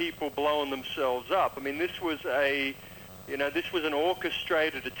 uneducated people blowing themselves up. I mean, this was an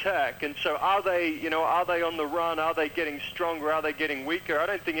orchestrated attack. And so are they on the run? Are they getting stronger? Are they getting weaker? I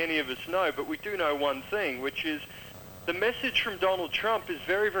don't think any of us know, but we do know one thing, which is the message from Donald Trump is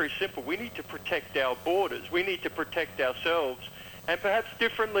very, very simple. We need to protect our borders. We need to protect ourselves. And perhaps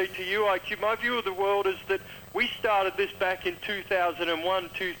differently to you, IQ, my view of the world is that we started this back in 2001,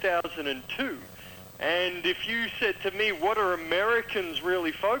 2002. And if you said to me, what are Americans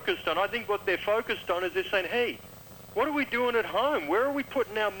really focused on? I think what they're focused on is they're saying, hey, what are we doing at home? Where are we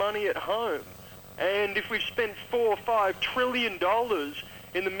putting our money at home? And if we've spent $4 or $5 trillion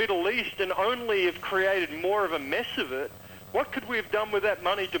in the Middle East and only have created more of a mess of it, what could we have done with that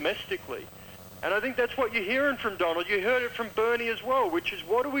money domestically? And I think that's what you're hearing from Donald. You heard it from Bernie as well, which is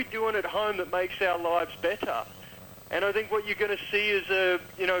what are we doing at home that makes our lives better? And I think what you're going to see is the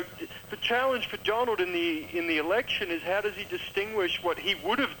challenge for Donald in the election is how does he distinguish what he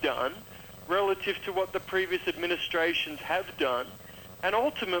would have done relative to what the previous administrations have done. And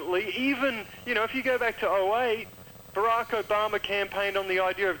ultimately, even, if you go back to 2008, Barack Obama campaigned on the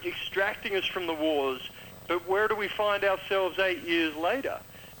idea of extracting us from the wars, but where do we find ourselves 8 years later?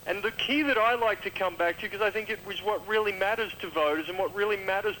 And the key that I like to come back to, because I think it was what really matters to voters and what really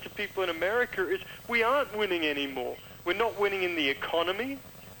matters to people in America, is we aren't winning anymore. We're not winning in the economy.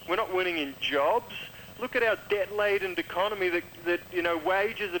 We're not winning in jobs. Look at our debt-laden economy that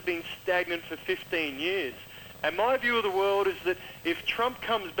wages have been stagnant for 15 years. And my view of the world is that if Trump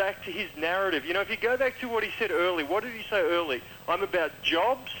comes back to his narrative, if you go back to what he said early, what did he say early? I'm about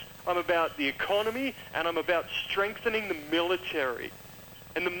jobs, I'm about the economy, and I'm about strengthening the military.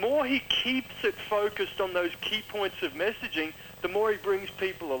 And the more he keeps it focused on those key points of messaging, the more he brings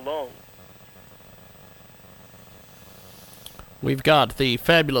people along. We've got the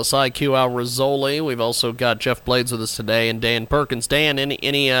fabulous IQ Al Rizzoli. We've also got Jeff Blades with us today, and Dan Perkins. Dan,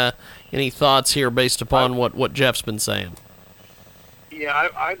 any thoughts here based upon what Jeff's been saying? Yeah,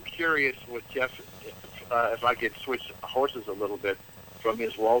 I'm curious with Jeff, if I could switch horses a little bit from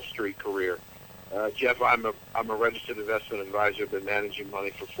his Wall Street career. Jeff, I'm a registered investment advisor. Been managing money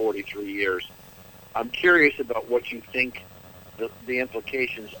for 43 years. I'm curious about what you think the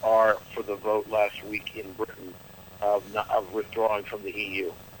implications are for the vote last week in Britain of withdrawing from the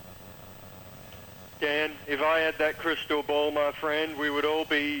EU. Dan, if I had that crystal ball, my friend, we would all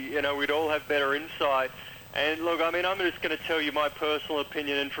be, we'd all have better insight. And look, I mean, I'm just going to tell you my personal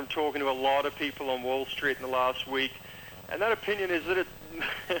opinion, and from talking to a lot of people on Wall Street in the last week, and that opinion is that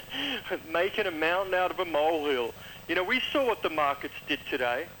it's making a mountain out of a molehill. We saw what the markets did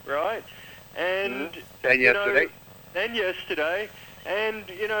today, right? And, And yesterday. And yesterday. And,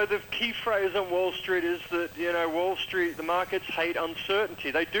 the key phrase on Wall Street is that, Wall Street, the markets hate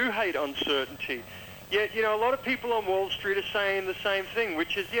uncertainty. They do hate uncertainty. Yet, a lot of people on Wall Street are saying the same thing,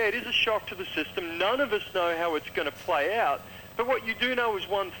 which is, it is a shock to the system. None of us know how it's going to play out. But what you do know is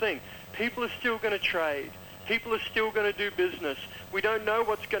one thing. People are still going to trade. People are still going to do business. We don't know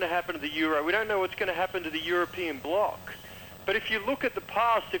what's going to happen to the euro. We don't know what's going to happen to the European bloc. But if you look at the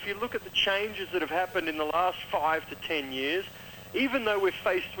past, if you look at the changes that have happened in the last 5 to 10 years, even though we're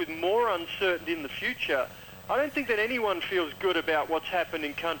faced with more uncertainty in the future, I don't think that anyone feels good about what's happened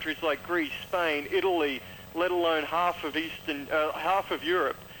in countries like Greece, Spain, Italy, let alone half of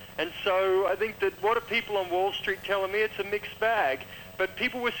Europe. And so I think that what are people on Wall Street telling me? It's a mixed bag. But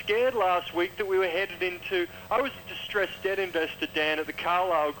people were scared last week that we were headed into... I was a distressed debt investor, Dan, at the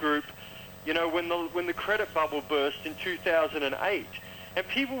Carlyle Group, when the credit bubble burst in 2008. And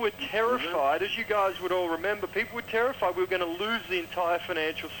people were terrified, as you guys would all remember, people were terrified we were going to lose the entire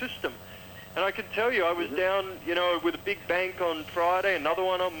financial system. And I can tell you, I was down, with a big bank on Friday, another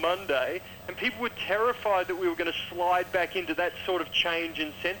one on Monday, and people were terrified that we were going to slide back into that sort of change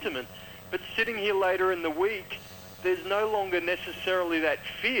in sentiment. But sitting here later in the week, there's no longer necessarily that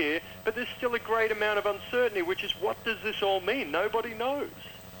fear, but there's still a great amount of uncertainty, which is, what does this all mean? Nobody knows.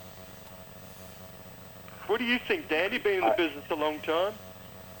 What do you think, Dan? You've been in the business a long time.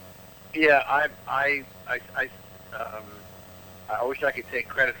 Yeah, I wish I could take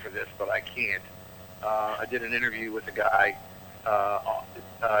credit for this, but I can't. I did an interview with a guy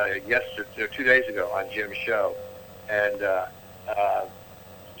yesterday, 2 days ago on Jim's show, and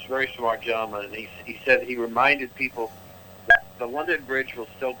he's a very smart gentleman, and he said he reminded people that the London Bridge will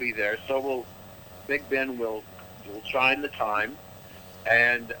still be there, so will Big Ben will chime the time,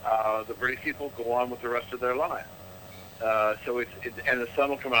 and the British people go on with the rest of their lives. And the sun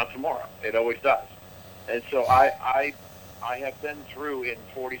will come out tomorrow. It always does. And so I have been through, in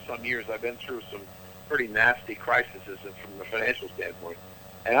 40-some years, I've been through some pretty nasty crises from the financial standpoint.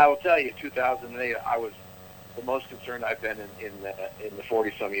 And I will tell you, 2008, I was the most concerned I've been in the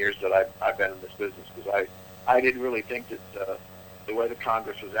 40-some years that I've been in this business, because I didn't really think that the way the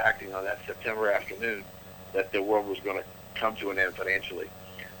Congress was acting on that September afternoon, that the world was going to come to an end financially.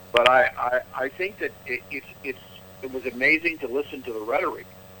 But I think that it was amazing to listen to the rhetoric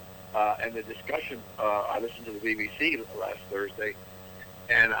and the discussion. I listened to the BBC last Thursday,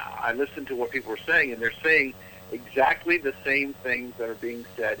 and I listened to what people were saying, and they're saying exactly the same things that are being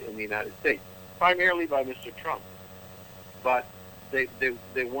said in the United States, primarily by Mr. Trump. But they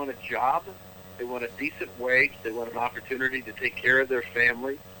want a job, they want a decent wage, they want an opportunity to take care of their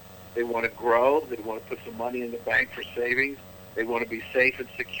family, they want to grow, they want to put some money in the bank for savings, they want to be safe and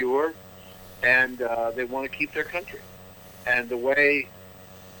secure, and they want to keep their country. And the way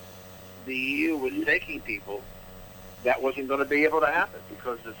the EU was taking people, that wasn't going to be able to happen,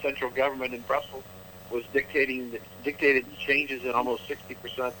 because the central government in Brussels was dictated changes in almost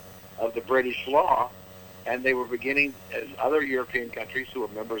 60% of the British law, and they were beginning, as other European countries who are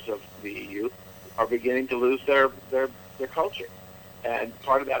members of the EU, are beginning to lose their culture. And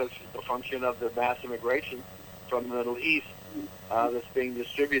part of that is a function of the mass immigration from the Middle East that's being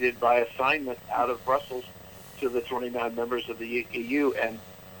distributed by assignment out of Brussels to the 29 members of the EU,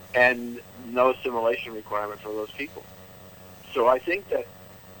 and no assimilation requirement for those people. So I think that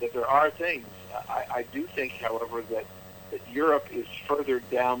there are things. I do think, however, that Europe is further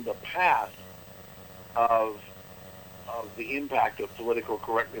down the path of the impact of political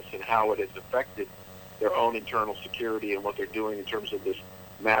correctness and how it has affected their own internal security and what they're doing in terms of this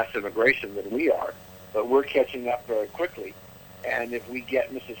mass immigration than we are. But we're catching up very quickly. And if we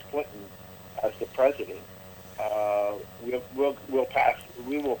get Mrs. Clinton as the president, we will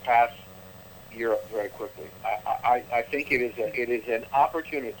pass Europe very quickly. I think it is an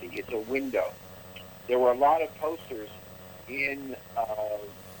opportunity. It's a window. There were a lot of posters in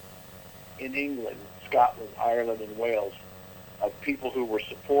England, Scotland, Ireland, and Wales of people who were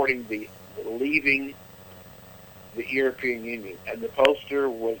supporting the leaving the European Union. And the poster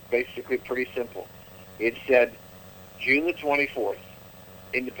was basically pretty simple. It said, June the 24th,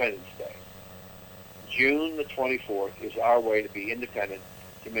 Independence Day. June the 24th is our way to be independent,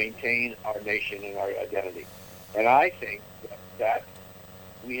 to maintain our nation and our identity. And I think that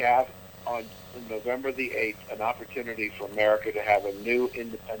we have on November the 8th an opportunity for America to have a new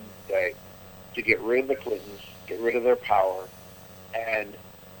Independence Day, to get rid of the Clintons, get rid of their power, and,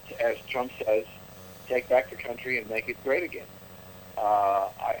 as Trump says, take back the country and make it great again.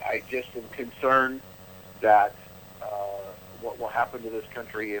 I just am concerned that what will happen to this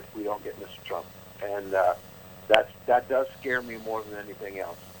country if we don't get Mr. Trump. And that does scare me more than anything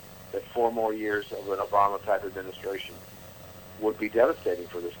else, that 4 more years of an Obama-type administration would be devastating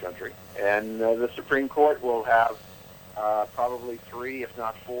for this country. And the Supreme Court will have probably 3, if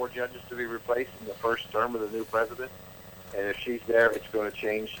not 4 judges to be replaced in the first term of the new president. And if she's there, it's going to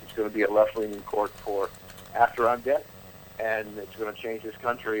change. It's going to be a left-leaning court for after I'm dead. And it's going to change this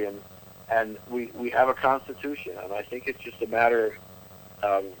country. And we have a constitution. And I think it's just a matter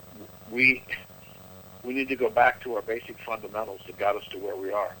of we need to go back to our basic fundamentals that got us to where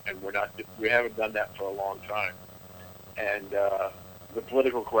we are. And we haven't done that for a long time. And the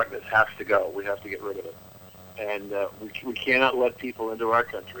political correctness has to go. We have to get rid of it. And we cannot let people into our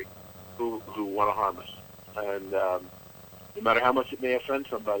country who want to harm us. And no matter how much it may offend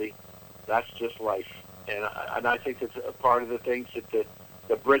somebody, that's just life. And I think that's a part of the things that the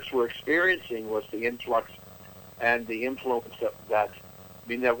Brits were experiencing was the influx and the influence that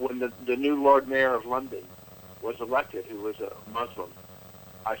when the new Lord Mayor of London was elected, who was a Muslim,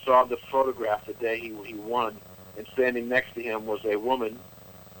 I saw the photograph the day he won, and standing next to him was a woman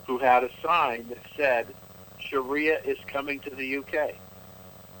who had a sign that said, Sharia is coming to the UK.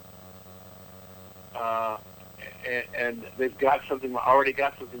 And they've already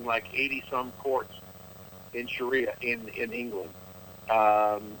got something like 80-some courts in Sharia in England.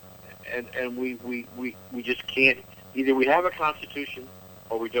 And we just can't, either we have a constitution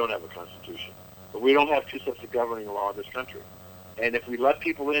or we don't have a constitution. But we don't have 2 sets of governing law in this country. And if we let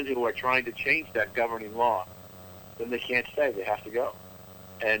people in who are trying to change that governing law, then they can't stay. They have to go.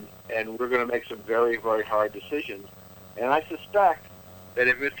 And we're going to make some very, very hard decisions. And I suspect that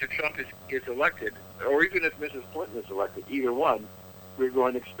if Mr. Trump is elected, or even if Mrs. Clinton is elected, either one, we're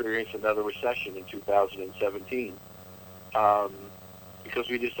going to experience another recession in 2017, because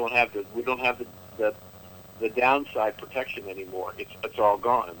we just don't have the downside protection anymore. It's all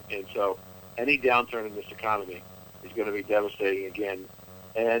gone, and so any downturn in this economy is going to be devastating again,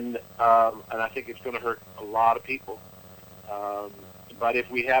 and I think it's going to hurt a lot of people. But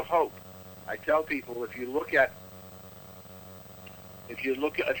if we have hope, I tell people, if you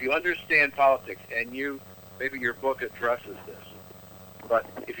understand politics, and maybe your book addresses this, but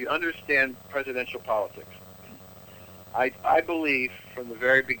if you understand presidential politics, I believe from the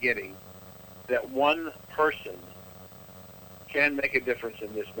very beginning that one person can make a difference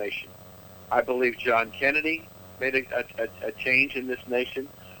in this nation. I believe John Kennedy made a change in this nation.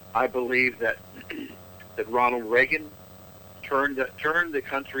 I believe that Ronald Reagan turned the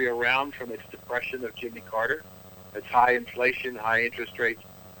country around from its depression of Jimmy Carter, its high inflation, high interest rates,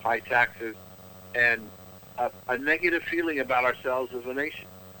 high taxes, and a negative feeling about ourselves as a nation.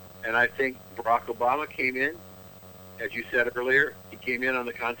 And I think Barack Obama came in, as you said earlier, he came in on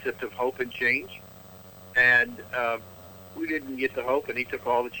the concept of hope and change. And we didn't get the hope, and he took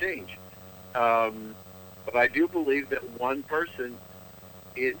all the change. But I do believe that one person,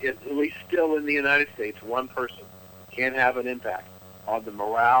 at least still in the United States, one person can have an impact on the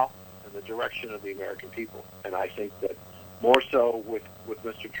morale and the direction of the American people. And I think that more so with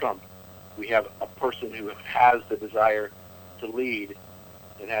Mr. Trump, we have a person who has the desire to lead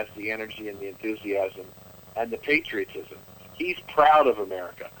and has the energy and the enthusiasm and the patriotism. He's proud of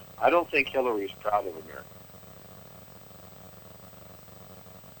America. I don't think Hillary is proud of America.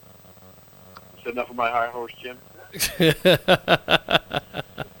 Is that enough of my high horse, Jim?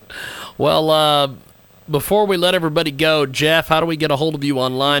 Well, before we let everybody go, Jeff, how do we get a hold of you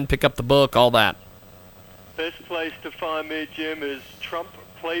online, pick up the book, all that? Best place to find me, Jim, is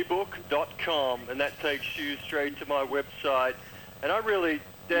TrumpPlaybook.com, and that takes you straight to my website. And I really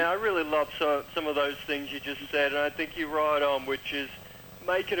love some of those things you just said, and I think you're right on, which is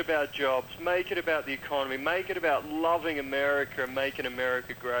make it about jobs, make it about the economy, make it about loving America and making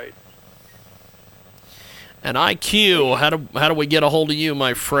America great. And IQ, how do we get a hold of you,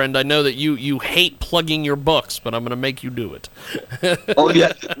 my friend? I know that you hate plugging your books, but I'm going to make you do it. All you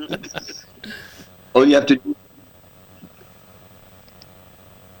have to do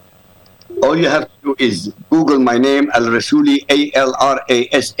All you have to do is Google my name, Al Rassooli,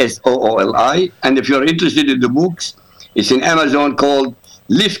 Alrassooli. And if you're interested in the books, it's in Amazon called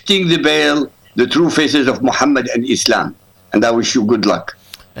Lifting the Veil, The True Faces of Muhammad and Islam. And I wish you good luck.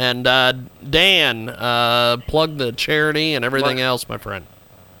 And Dan, plug the charity and everything else, my friend.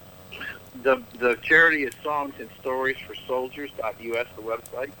 The charity is Songs and Stories for Soldiers.us, the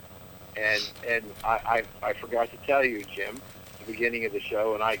website. And I forgot to tell you, Jim, at the beginning of the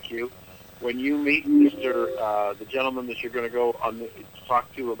show, and IQ, when you meet the gentleman that you're going to go on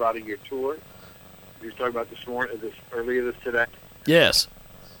talk to about your tour, you were talking about earlier today. Yes.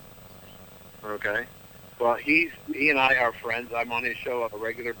 Okay. Well, he and I are friends. I'm on his show on a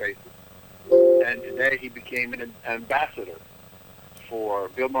regular basis, and today he became an ambassador for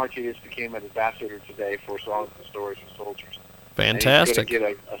Bill Martinez. Became an ambassador today for Songs and Stories for Soldiers. Fantastic. And he's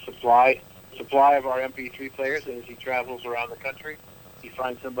going to get a supply of our MP3 players, and as he travels around the country, he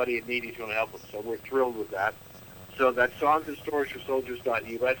finds somebody in need, he's going to help them. So we're thrilled with that. So that's Songs and Stories for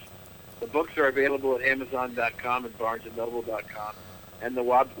Soldiers.us. The books are available at Amazon.com and BarnesandNoble.com. And the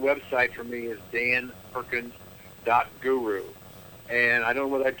website for me is danperkins.guru. And I don't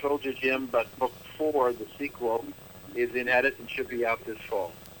know what I told you, Jim, but book 4, the sequel, is in edit and should be out this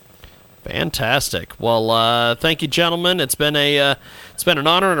fall. Fantastic. Well, thank you, gentlemen. It's been an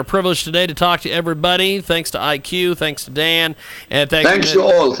honor and a privilege today to talk to everybody. Thanks to IQ. Thanks to Dan. And thank you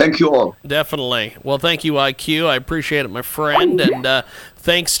all. Thank you all. Definitely. Well, thank you, IQ. I appreciate it, my friend. And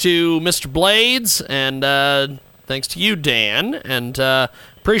thanks to Mr. Blades. And thanks to you, Dan. And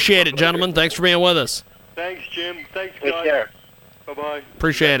appreciate it, gentlemen. Thanks for being with us. Thanks, Jim. Thanks, guys. Take care. Bye-bye.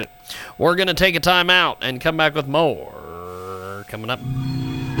 Appreciate it. We're going to take a time out and come back with more coming up.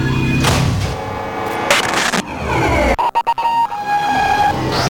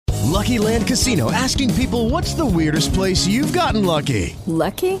 Lucky Land Casino, asking people, what's the weirdest place you've gotten lucky?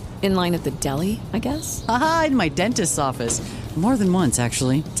 Lucky? In line at the deli, I guess? Aha, in my dentist's office. More than once,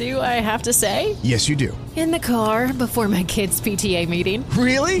 actually. Do I have to say? Yes, you do. In the car before my kids' PTA meeting.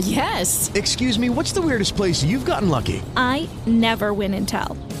 Really? Yes. Excuse me, what's the weirdest place you've gotten lucky? I never win and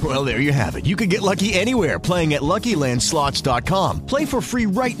tell. Well, there you have it. You can get lucky anywhere, playing at LuckyLandSlots.com. Play for free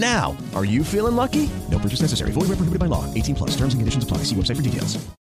right now. Are you feeling lucky? No purchase necessary. Void where prohibited by law. 18+. Terms and conditions apply. See website for details.